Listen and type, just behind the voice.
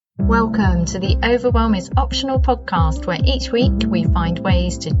Welcome to the Overwhelm is Optional podcast, where each week we find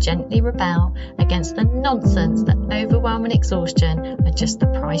ways to gently rebel against the nonsense that overwhelm and exhaustion are just the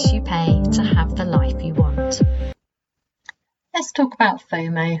price you pay to have the life you want. Let's talk about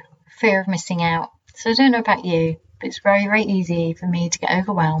FOMO, fear of missing out. So I don't know about you, but it's very, very easy for me to get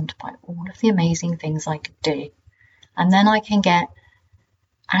overwhelmed by all of the amazing things I could do. And then I can get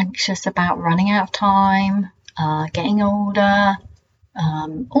anxious about running out of time, getting older,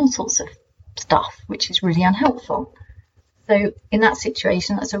 all sorts of stuff, which is really unhelpful. So in that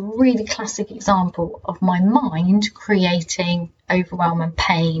situation, that's a really classic example of my mind creating overwhelm and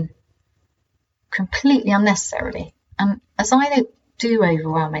pain completely unnecessarily. And as I don't do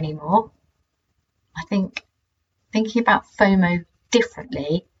overwhelm anymore, I think thinking about FOMO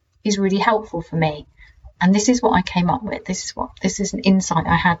differently is really helpful for me. And this is what I came up with. This is an insight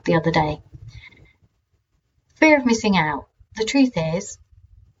I had the other day. Fear of missing out. The truth is,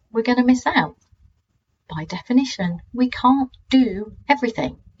 we're going to miss out. By definition, we can't do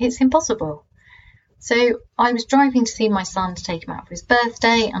everything. It's impossible. So I was driving to see my son to take him out for his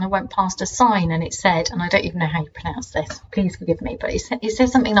birthday, and I went past a sign and it said, and I don't even know how you pronounce this, please forgive me, but it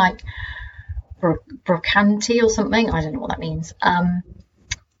says something like Brocanti or something, I don't know what that means,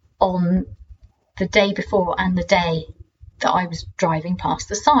 on the day before and the day that I was driving past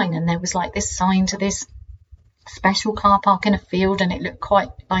the sign. And there was like this sign to this special car park in a field, and it looked quite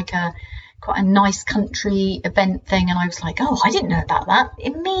a nice country event thing, and I was like, oh, I didn't know about that.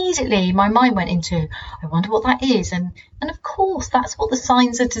 Immediately my mind went into, I wonder what that is. And of course that's what the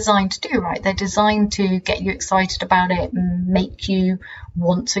signs are designed to do, right? They're designed to get you excited about it and make you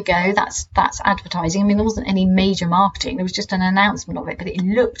want to go. That's advertising. I mean, there wasn't any major marketing, there was just an announcement of it, but it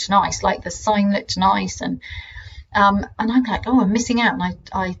looked nice, like the sign looked nice. And I'm like, oh, I'm missing out.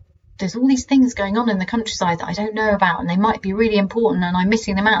 And there's all these things going on in the countryside that I don't know about, and they might be really important, and I'm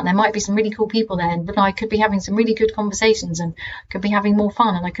missing them out. And there might be some really cool people there, but I could be having some really good conversations, and could be having more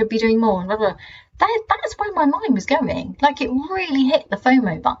fun, and I could be doing more, and blah, blah. That's where my mind was going. Like, it really hit the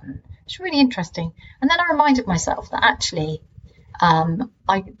FOMO button. It's really interesting. And then I reminded myself that actually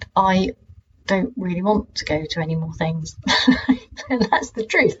I don't really want to go to any more things. And that's the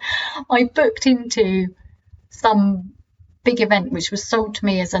truth. I booked into some big event which was sold to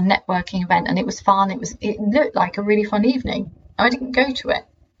me as a networking event, and it was fun. It looked like a really fun evening. I didn't go to it.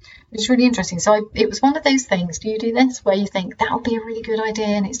 It's really interesting. So it was one of those things. Do you do this where you think that would be a really good idea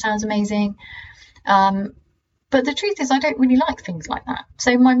and it sounds amazing, but the truth is I don't really like things like that.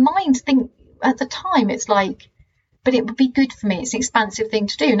 So my mind at the time it's like, but it would be good for me. It's an expansive thing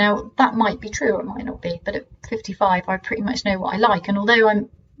to do. Now that might be true, it might not be, but at 55 I pretty much know what I like. And although I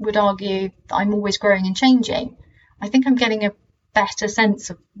would argue that I'm always growing and changing, I think I'm getting a better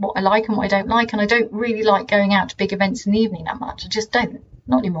sense of what I like and what I don't like. And I don't really like going out to big events in the evening that much. I just don't.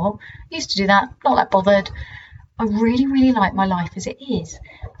 Not anymore. I used to do that. Not that bothered. I really, really like my life as it is.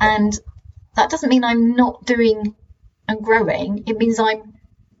 And that doesn't mean I'm not doing and growing. It means I'm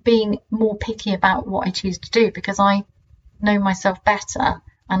being more picky about what I choose to do, because I know myself better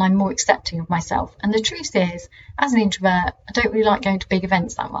and I'm more accepting of myself. And the truth is, as an introvert, I don't really like going to big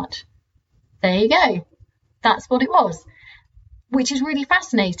events that much. There you go. That's what it was, which is really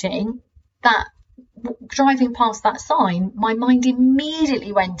fascinating that driving past that sign, my mind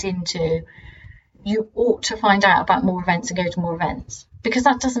immediately went into, you ought to find out about more events and go to more events, because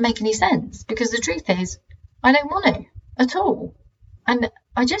that doesn't make any sense. Because the truth is, I don't want to at all. And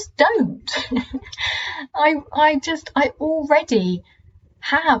I just don't. I already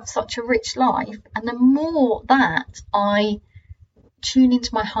have such a rich life. And the more that I tune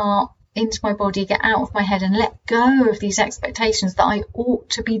into my heart, into my body, get out of my head and let go of these expectations that I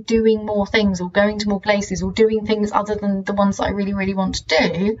ought to be doing more things or going to more places or doing things other than the ones that I really, really want to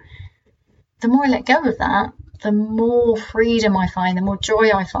do, the more I let go of that, the more freedom I find, the more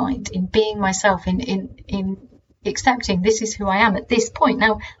joy I find in being myself, in accepting this is who I am at this point.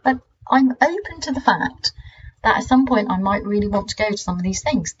 Now, but I'm open to the fact that at some point I might really want to go to some of these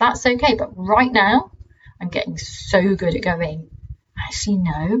things. That's okay. But right now, I'm getting so good at going, actually,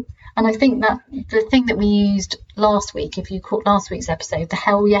 no. And I think that the thing that we used last week, if you caught last week's episode, the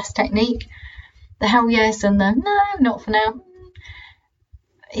hell yes technique, the hell yes and the no, not for now.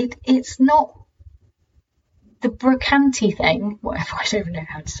 It's not the brocanti thing, whatever, I don't even know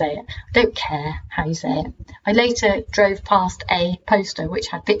how to say it. I don't care how you say it. I later drove past a poster which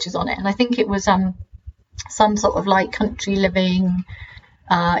had pictures on it, and I think it was some sort of like country living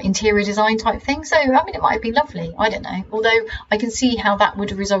interior design type thing. So I mean, it might be lovely, I don't know, although I can see how that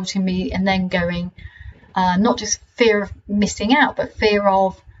would result in me and then going not just fear of missing out, but fear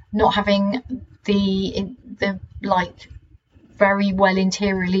of not having the like very well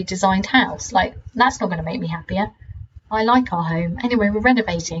interiorly designed house. Like, that's not going to make me happier. I like our home. Anyway, we're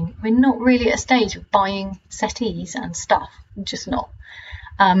renovating. We're not really at a stage of buying settees and stuff. We're just not.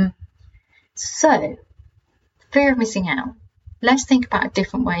 So, fear of missing out. Let's think about a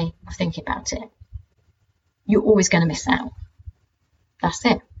different way of thinking about it. You're always going to miss out. That's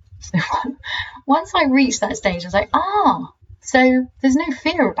it. So once I reached that stage, I was like, so there's no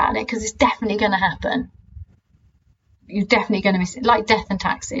fear about it because it's definitely going to happen. You're definitely going to miss it, like death and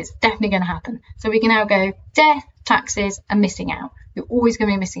taxes, definitely going to happen. So we can now go death, taxes, and missing out. You're always going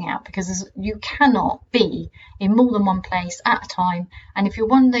to be missing out because you cannot be in more than one place at a time. And if you're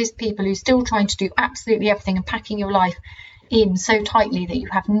one of those people who's still trying to do absolutely everything and packing your life in so tightly that you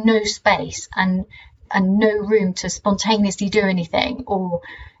have no space and no room to spontaneously do anything, or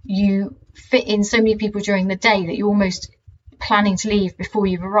you fit in so many people during the day that you're almost planning to leave before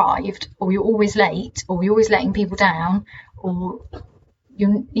you've arrived, or you're always late, or you're always letting people down, or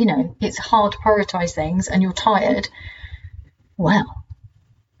it's hard to prioritize things and you're tired. Well,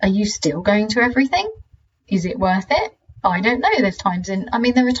 are you still going to everything? Is it worth it? I don't know. There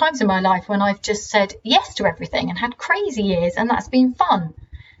are times in my life when I've just said yes to everything and had crazy years, and that's been fun.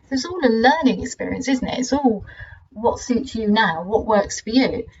 It's all a learning experience, isn't it? It's all what suits you now, what works for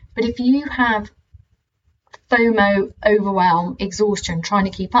you. But if you have FOMO, overwhelm, exhaustion, trying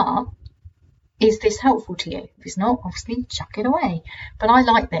to keep up, is this helpful to you? If it's not, obviously chuck it away. But I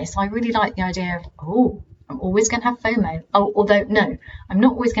like this. I really like the idea of, I'm always going to have FOMO. Although, no, I'm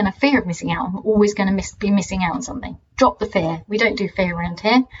not always going to have fear of missing out. I'm always going to be missing out on something. Drop the fear. We don't do fear around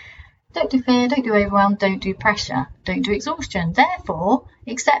here. Don't do fear, don't do overwhelm, don't do pressure, don't do exhaustion. Therefore,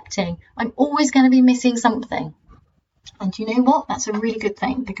 accepting I'm always going to be missing something. And you know what? That's a really good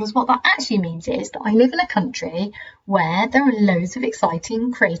thing, because what that actually means is that I live in a country where there are loads of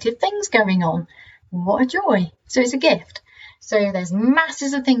exciting, creative things going on. What a joy. So it's a gift. So there's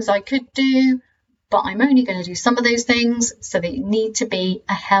masses of things I could do, but I'm only going to do some of those things, so they need to be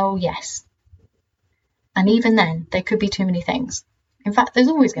a hell yes. And even then, there could be too many things. In fact, there's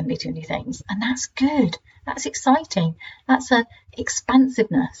always going to be too many things, and that's good. That's exciting. That's a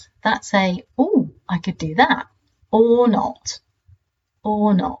expansiveness. That's I could do that, or not.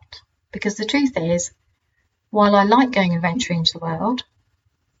 Because the truth is, while I like going and venturing into the world,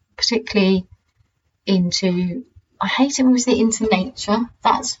 particularly I hate it when we say into nature.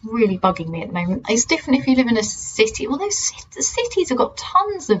 That's really bugging me at the moment. It's different if you live in a city. Although the cities have got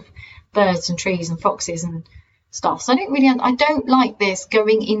tons of birds and trees and foxes and stuff. So I don't like this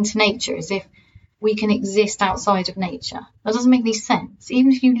going into nature as if we can exist outside of nature. That doesn't make any sense.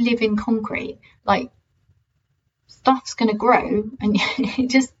 Even if you live in concrete, like, stuff's going to grow, and it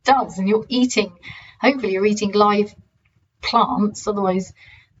just does. And hopefully you're eating live plants. Otherwise,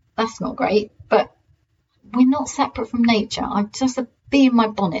 that's not great. But we're not separate from nature. I'm just a bee in my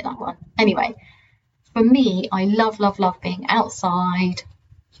bonnet, that one. Anyway, for me, I love being outside,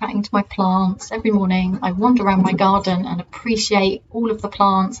 chatting to my plants every morning. I wander around my garden and appreciate all of the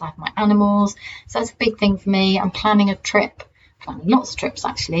plants. I have my animals, so that's a big thing for me. I'm planning lots of trips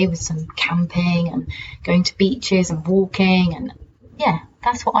actually, with some camping and going to beaches and walking, and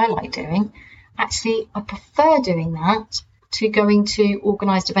that's what I like doing. Actually, I prefer doing that to going to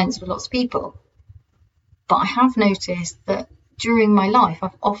organised events with lots of people. But I have noticed that during my life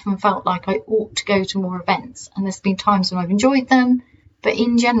I've often felt like I ought to go to more events, and there's been times when I've enjoyed them. But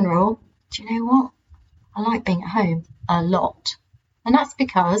in general, do you know what? I like being at home a lot. And that's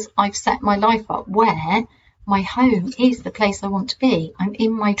because I've set my life up where my home is the place I want to be. I'm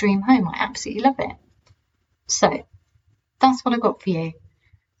in my dream home. I absolutely love it. So that's what I've got for you.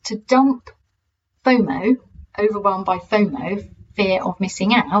 To dump FOMO, overwhelmed by FOMO, fear of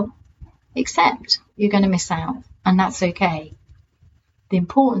missing out, accept you're going to miss out. And that's okay. The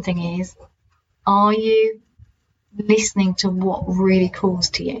important thing is, are you listening to what really calls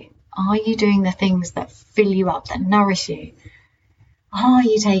to you? Are you doing the things that fill you up, that nourish you? Are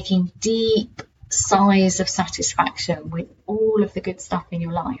you taking deep sighs of satisfaction with all of the good stuff in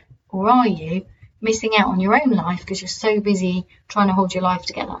your life? Or are you missing out on your own life because you're so busy trying to hold your life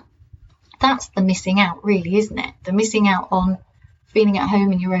together? That's the missing out, really, isn't it? The missing out on feeling at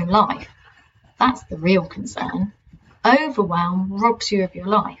home in your own life. That's the real concern. Overwhelm robs you of your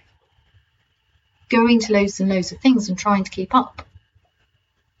life. Going to loads and loads of things and trying to keep up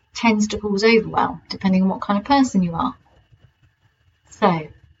tends to cause overwhelm, depending on what kind of person you are. So,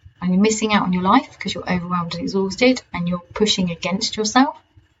 are you missing out on your life because you're overwhelmed and exhausted and you're pushing against yourself?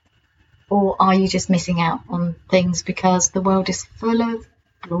 Or are you just missing out on things because the world is full of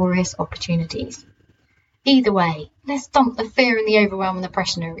glorious opportunities? Either way, let's dump the fear and the overwhelm and the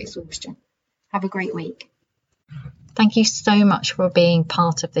pressure and exhaustion. Have a great week. Thank you so much for being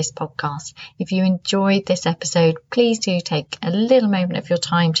part of this podcast. If you enjoyed this episode, please do take a little moment of your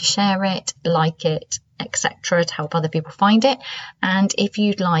time to share it, like it, etc., to help other people find it. And if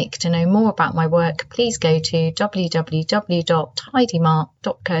you'd like to know more about my work, please go to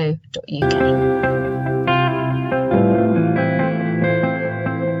www.tidymark.co.uk.